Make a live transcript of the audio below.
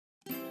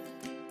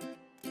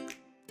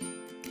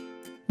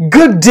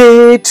Good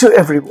day to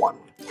everyone.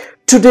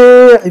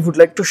 Today I would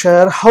like to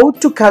share how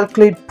to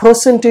calculate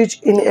percentage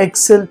in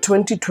Excel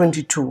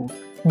 2022.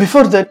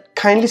 Before that,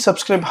 kindly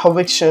subscribe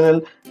HowXT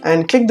channel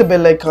and click the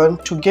bell icon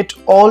to get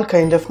all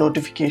kind of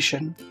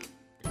notification.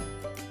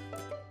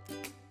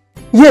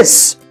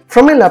 Yes,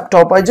 from my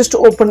laptop I just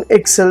opened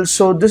Excel.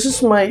 So this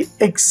is my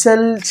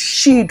Excel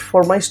sheet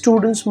for my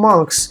students'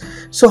 marks.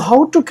 So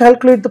how to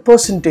calculate the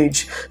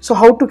percentage, so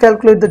how to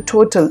calculate the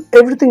total,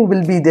 everything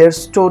will be there.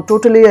 So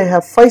totally I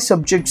have 5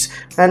 subjects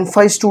and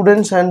 5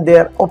 students and they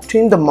are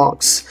obtained the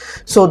marks.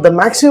 So the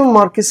maximum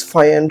mark is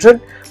 500,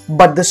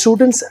 but the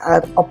students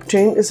are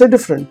obtained is a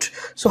different.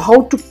 So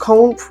how to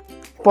count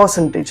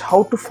percentage,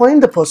 how to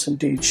find the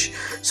percentage?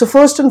 So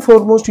first and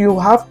foremost you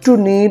have to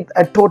need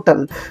a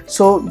total.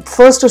 So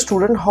first a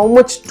student, how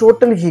much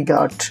total he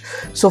got.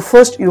 So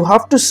first you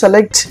have to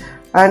select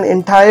an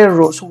entire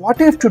row. So what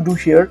you have to do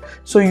here,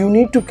 so you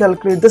need to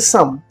calculate the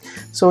sum.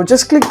 So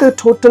just click the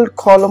total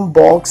column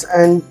box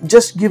and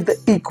just give the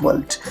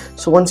equal.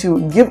 So once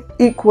you give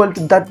equal,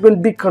 that will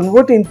be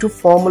converted into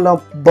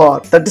formula bar.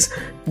 That is,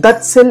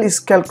 that cell is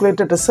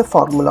calculated as a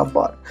formula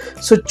bar.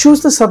 So choose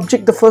the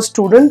subject, the first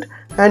student,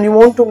 and you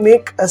want to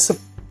make as a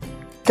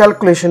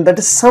calculation, that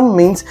is sum,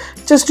 means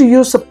just to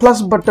use a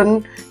plus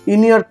button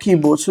in your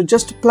keyboard. So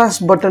just plus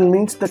button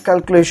means the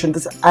calculation,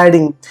 this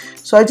adding.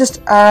 So I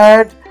just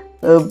add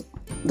the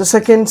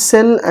second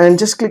cell and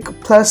just click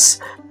plus,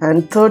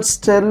 and third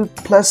cell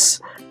plus,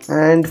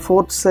 and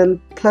fourth cell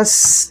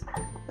plus,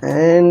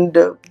 and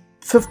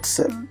fifth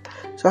cell.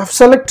 So I've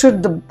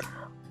selected the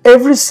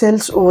every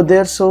cells over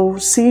there. So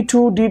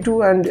C2,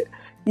 D2 and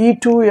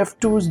E2,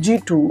 F2,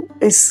 G2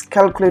 is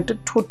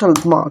calculated total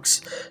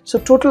marks. So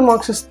total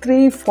marks is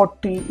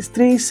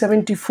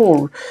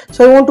 374.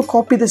 So I want to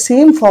copy the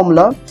same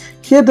formula.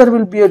 Here there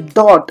will be a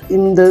dot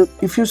in the,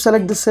 if you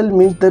select the cell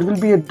means there will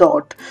be a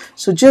dot.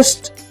 So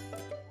just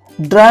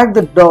drag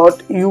the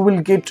dot, you will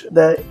get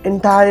the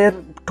entire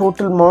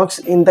total marks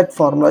in that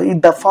formula.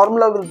 The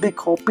formula will be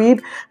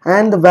copied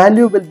and the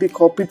value will be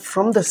copied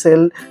from the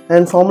cell,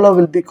 and formula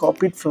will be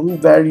copied from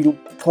where you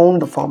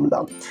found the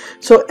formula.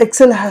 So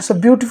Excel has a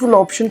beautiful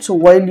option. So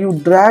while you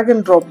drag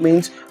and drop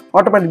means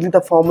automatically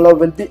the formula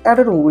will be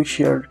added over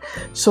here.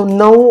 So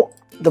now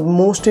the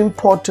most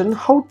important,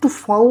 how to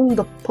find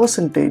the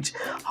percentage,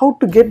 how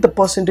to get the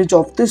percentage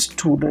of this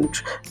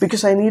student,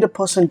 because I need a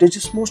percentage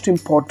is most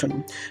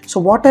important. So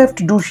what I have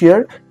to do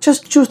here,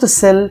 just choose the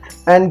cell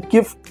and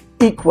give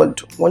equal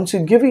to. Once you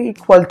give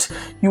equal to,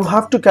 you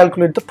have to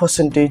calculate the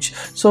percentage.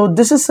 So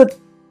this is a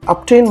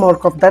obtained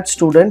mark of that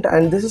student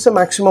and this is a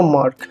maximum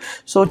mark.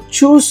 So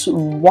choose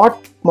what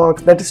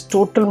mark, that is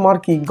total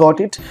mark he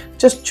got it.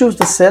 Just choose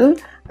the cell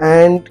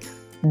and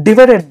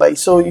divided by.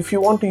 So if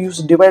you want to use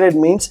divided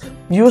means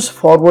use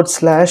forward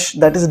slash,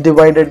 that is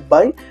divided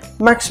by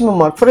maximum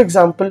mark. For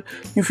example,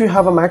 if you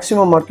have a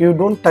maximum mark, you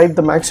don't type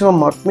the maximum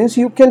mark, means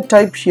you can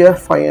type here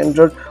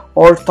 500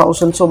 or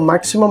 1000. So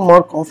maximum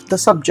mark of the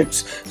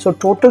subjects. So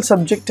total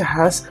subject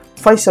has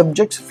 5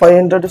 subjects,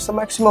 500 is the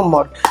maximum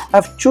mark. I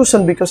have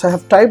chosen because I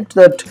have typed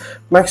that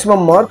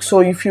maximum mark.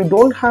 So if you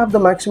don't have the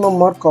maximum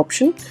mark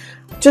option,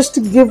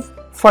 just give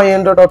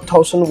 500 or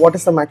 1000, what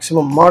is the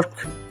maximum mark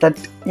that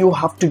you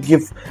have to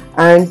give,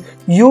 and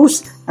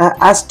use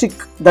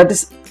asterisk, that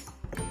is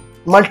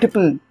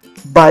multiple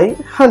by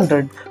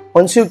 100.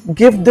 Once you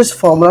give this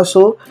formula,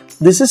 so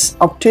this is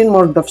obtained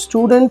mark of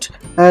student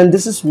and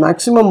this is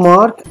maximum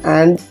mark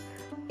and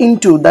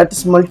into, that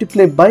is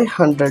multiplied by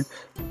 100.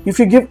 If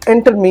you give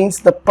enter means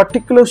the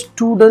particular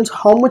students,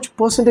 how much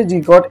percentage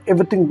he got,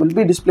 everything will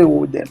be displayed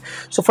over there.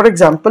 So for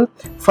example,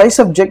 5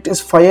 subject is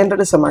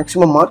 500 is a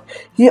maximum mark,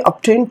 he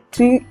obtained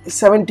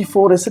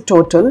 374 as a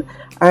total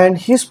and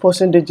his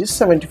percentage is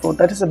 74.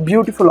 That is a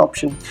beautiful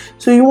option.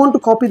 So you want to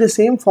copy the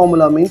same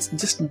formula means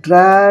just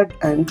drag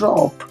and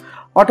drop.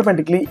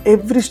 Automatically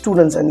every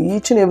students and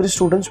each and every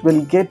students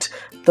will get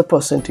the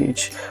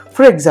percentage.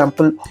 For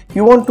example,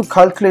 you want to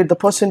calculate the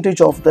percentage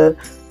of the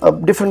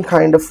different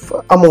kind of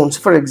amounts.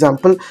 For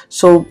example,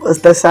 so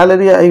the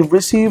salary I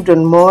received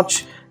in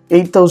March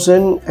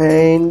 8,000,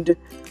 and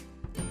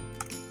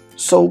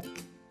so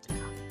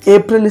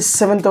April is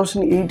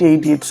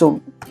 7,888.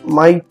 So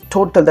my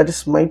total, that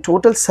is my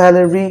total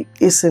salary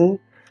is in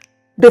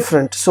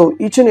different. So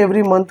each and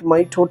every month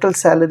my total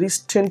salary is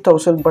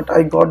 10,000, but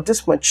I got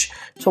this much.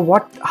 So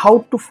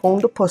how to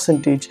find the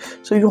percentage?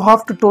 So you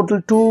have to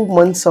total 2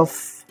 months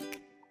of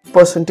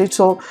percentage.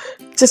 So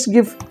just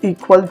give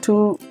equal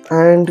to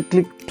and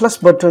click plus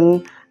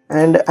button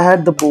and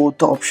add the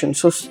both options.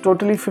 So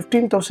totally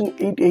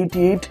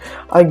 15,888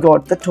 I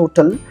got the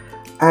total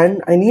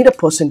and I need a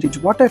percentage.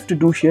 What I have to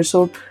do here,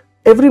 so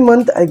every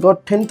month I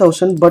got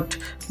 10,000, but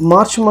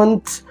March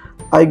month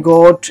I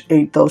got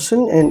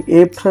 8,000 and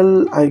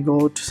April I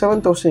got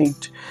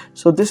 7,008.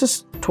 So this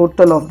is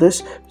total of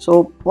this.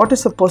 So what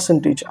is the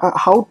percentage?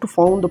 How to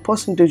find the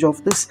percentage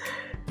of this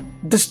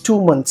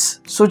 2 months?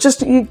 So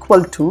just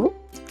equal to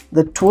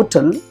the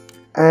total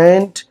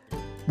and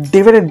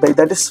divided by,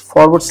 that is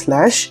forward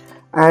slash,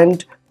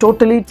 and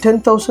totally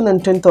 10,000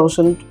 and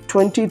 10,000,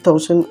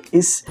 20,000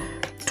 is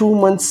 2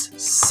 months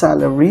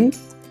salary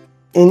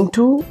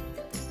into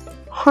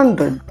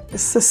 100.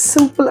 It's a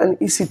simple and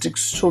easy trick.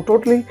 So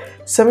totally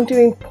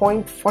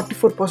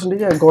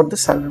 79.44% I got the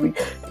salary.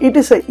 It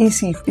is a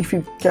easy if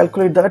you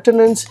calculate the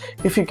attendance,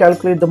 if you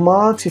calculate the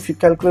marks, if you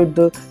calculate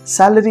the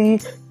salary.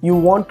 You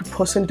want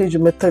percentage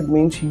method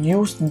means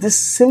use this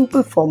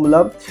simple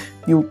formula.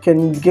 You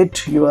can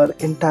get your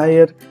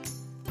entire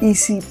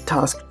easy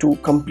task to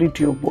complete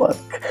your work.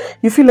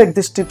 If you like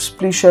these tips,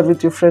 please share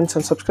with your friends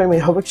and subscribe my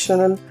HowXT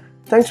channel.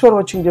 Thanks for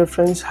watching, dear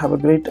friends. Have a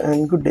great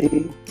and good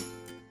day.